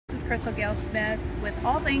Smith with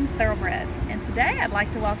all things Thoroughbred, and today I'd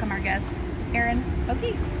like to welcome our guest, Erin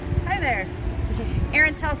OKeefe. Hi there.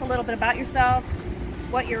 Erin, tell us a little bit about yourself,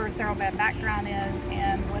 what your Thoroughbred background is,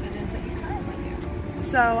 and what it is that you currently do.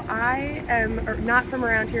 So I am not from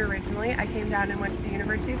around here originally. I came down and went to the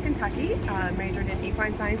University of Kentucky, majored in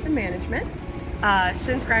equine science and management.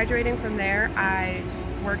 Since graduating from there, I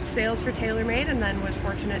worked sales for TaylorMade and then was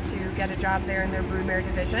fortunate to get a job there in their broodmare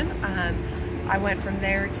division. I went from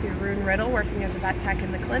there to Riddle working as a vet tech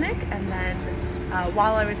in the clinic, and then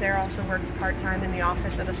while I was there also worked part-time in the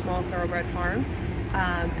office at a small thoroughbred farm,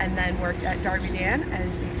 and then worked at Darby Dan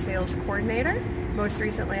as the sales coordinator. Most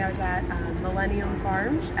recently I was at Millennium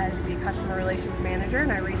Farms as the customer relations manager,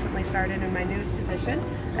 and I recently started in my newest position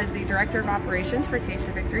as the director of operations for Taste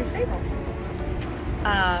of Victory Stables.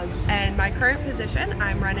 And my current position,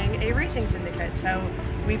 I'm running a racing syndicate, so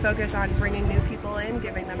we focus on bringing new people in,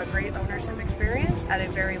 giving them a great ownership experience at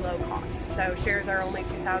a very low cost. So shares are only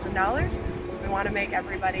 $2,000. We want to make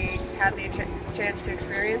everybody have the chance to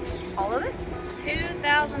experience all of this.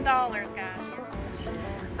 $2,000, guys.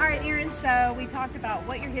 All right, Erin, so we talked about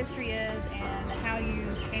what your history is and how you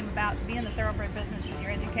came about to be in the thoroughbred business with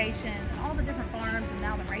your education, all the different farms, and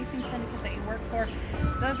now the racing syndicate that you work for.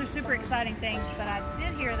 Those are super exciting things, but I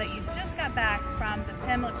did hear that you just got back from the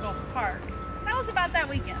Pimlico Park. Tell us about that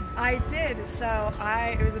weekend. I did. So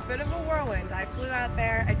it was a bit of a whirlwind. I flew out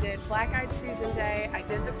there, I did Black-Eyed Susan Day, I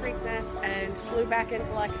did the Preakness, and flew back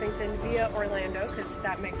into Lexington via Orlando, because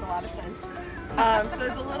that makes a lot of sense. So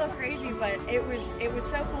it's a little crazy, but it was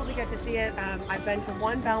so cool to get to see it. I've been to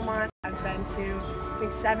one Belmont, I've been to I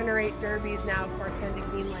think 7 or 8 derbies now, of course, been to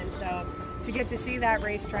Keeneland. So to get to see that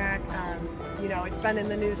racetrack, you know, it's been in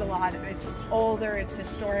the news a lot. It's older, it's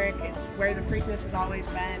historic, it's where the Preakness has always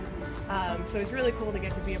been. So it's really cool to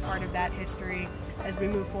get to be a part of that history as we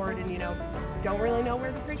move forward, and, you know, don't really know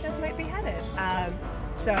where the Preakness might be headed.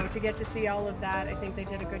 So to get to see all of that, I think they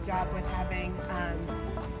did a good job with having,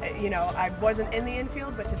 you know, I wasn't in the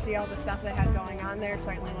infield, but to see all the stuff they had going on there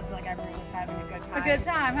certainly looked like everyone was having a good time. A good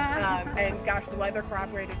time, huh? And gosh, the weather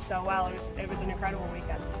cooperated so well. It was an incredible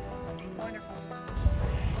weekend. Wonderful.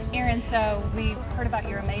 Erin, so we've heard about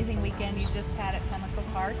your amazing weekend you just had at Pimlico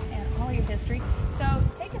Park and all your history. So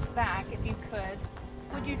take us back, if you could.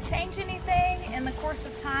 Would you change anything in the course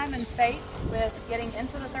of time and fate with getting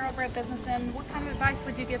into the thoroughbred business, and what kind of advice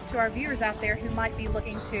would you give to our viewers out there who might be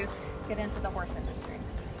looking to get into the horse industry?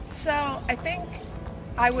 So I think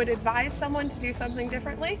I would advise someone to do something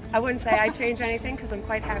differently. I wouldn't say I change anything because I'm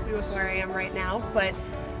quite happy with where I am right now, but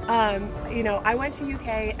you know, I went to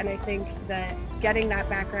UK, and I think that getting that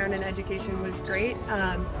background in education was great.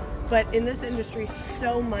 But in this industry,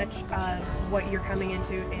 so much of what you're coming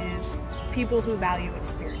into is people who value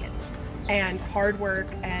experience and hard work,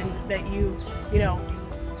 and that you know,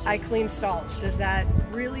 I clean stalls. Does that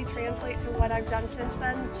really translate to what I've done since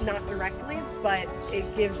then? Not directly, but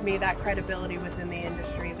it gives me that credibility within the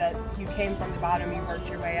industry that you came from the bottom, you worked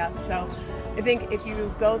your way up. So I think if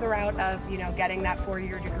you go the route of, you know, getting that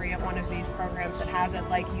 4-year degree at one of these programs that has it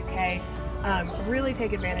like UK, really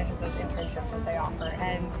take advantage of those internships that they offer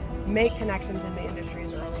and make connections in the industry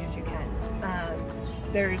as early as you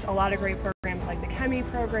can. There's a lot of great programs like the Chemie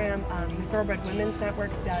program. The Thoroughbred Women's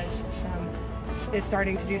Network is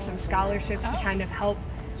starting to do some scholarships to kind of help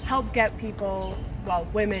get people, well,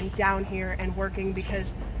 women down here and working,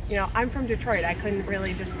 because, you know, I'm from Detroit. I couldn't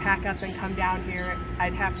really just pack up and come down here. I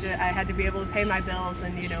had to be able to pay my bills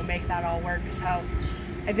and, you know, make that all work. So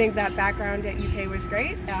I think that background at UK was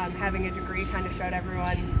great. Having a degree kind of showed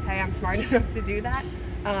everyone, hey, I'm smart enough to do that.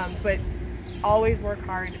 But always work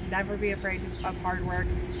hard, never be afraid of hard work.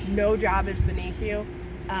 No job is beneath you.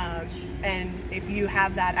 And if you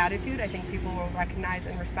have that attitude, I think people will recognize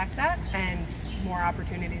and respect that, and more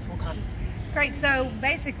opportunities will come. Great. So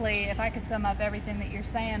basically, if I could sum up everything that you're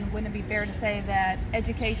saying, wouldn't it be fair to say that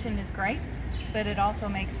education is great, but it also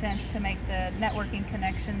makes sense to make the networking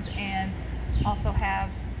connections and also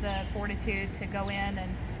have the fortitude to go in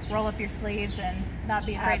and roll up your sleeves and not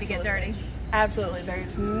be afraid to get dirty? Absolutely.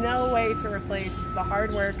 There's no way to replace the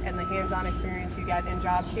hard work and the hands-on experience you get in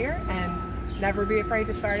jobs here, and never be afraid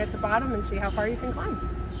to start at the bottom and see how far you can climb.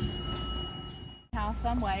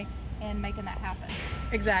 Some way in making that happen.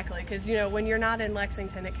 Exactly, because, you know, when you're not in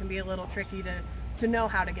Lexington, it can be a little tricky to know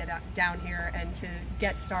how to get down here and to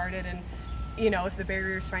get started. And, you know, if the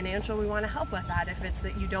barrier is financial, we want to help with that. If it's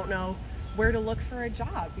that you don't know where to look for a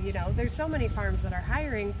job, you know, there's so many farms that are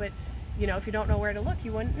hiring, but, you know, if you don't know where to look,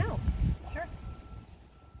 you wouldn't know. Sure.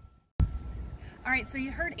 All right, so you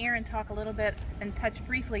heard Erin talk a little bit and touch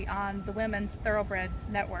briefly on the Women's Thoroughbred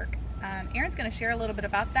Network. Erin's going to share a little bit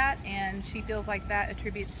about that, and she feels like that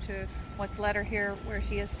attributes to what's led her here where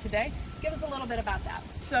she is today. Give us a little bit about that.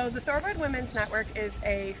 So the Thoroughbred Women's Network is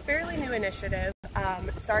a fairly new initiative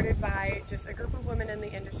started by just a group of women in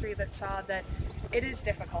the industry that saw that it is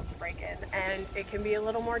difficult to break in, and it can be a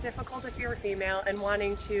little more difficult if you're a female, and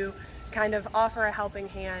wanting to kind of offer a helping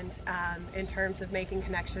hand in terms of making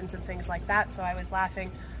connections and things like that. So I was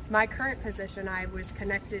laughing. My current position, I was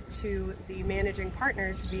connected to the managing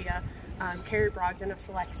partners via Carrie Brogdon of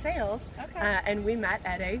Select Sales, and we met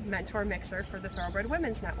at a mentor mixer for the Thoroughbred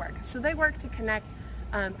Women's Network. So they work to connect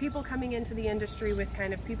people coming into the industry with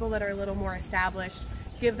kind of people that are a little more established,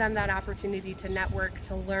 give them that opportunity to network,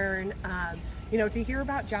 to learn, you know, to hear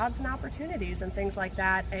about jobs and opportunities and things like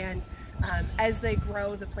that. And as they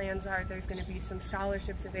grow, the plans are there's going to be some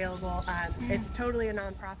scholarships available. It's totally a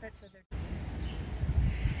nonprofit, so they're...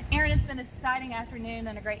 Erin, it's been an exciting afternoon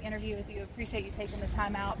and a great interview with you. Appreciate you taking the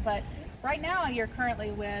time out. But right now you're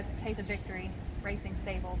currently with Taste of Victory Racing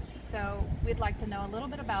Stables. So we'd like to know a little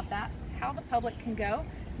bit about that, how the public can go,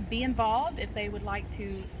 be involved if they would like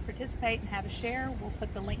to participate and have a share. We'll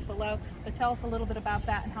put the link below. But tell us a little bit about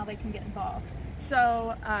that and how they can get involved.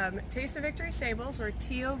 So Taste of Victory Stables, we're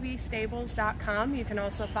tovstables.com. You can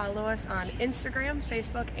also follow us on Instagram,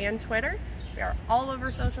 Facebook, and Twitter. We are all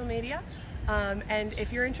over social media. And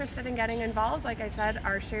if you're interested in getting involved, like I said,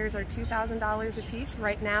 our shares are $2,000 a piece.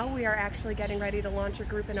 Right now we are actually getting ready to launch a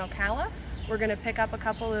group in Ocala. We're going to pick up a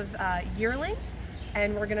couple of yearlings,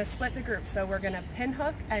 and we're going to split the group. So we're going to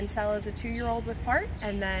pinhook and sell as a 2-year-old with part,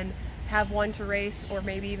 and then have one to race, or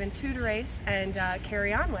maybe even 2 to race and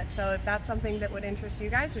carry on with. So if that's something that would interest you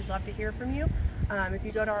guys, we'd love to hear from you. If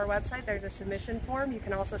you go to our website, there's a submission form. You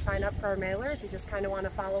can also sign up for our mailer if you just kind of want to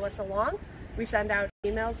follow us along. We send out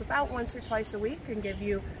emails about once or twice a week and give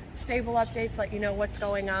you stable updates, let you know what's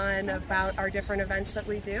going on about our different events that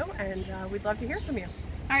we do, and we'd love to hear from you.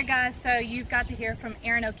 All right, guys, so you've got to hear from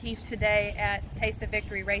Erin O'Keefe today at Taste of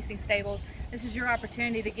Victory Racing Stables. This is your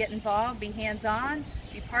opportunity to get involved, be hands-on,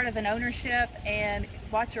 be part of an ownership, and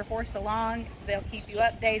watch your horse along. They'll keep you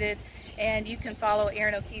updated, and you can follow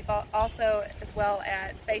Erin O'Keefe also as well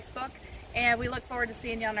at Facebook. And we look forward to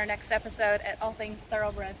seeing you on our next episode at All Things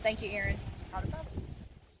Thoroughbred. Thank you, Erin. Not a problem.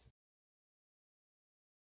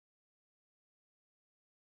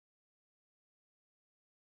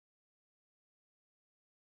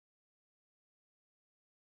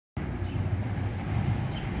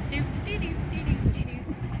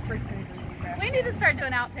 We need to start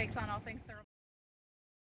doing outtakes on All Things Thoroughbred.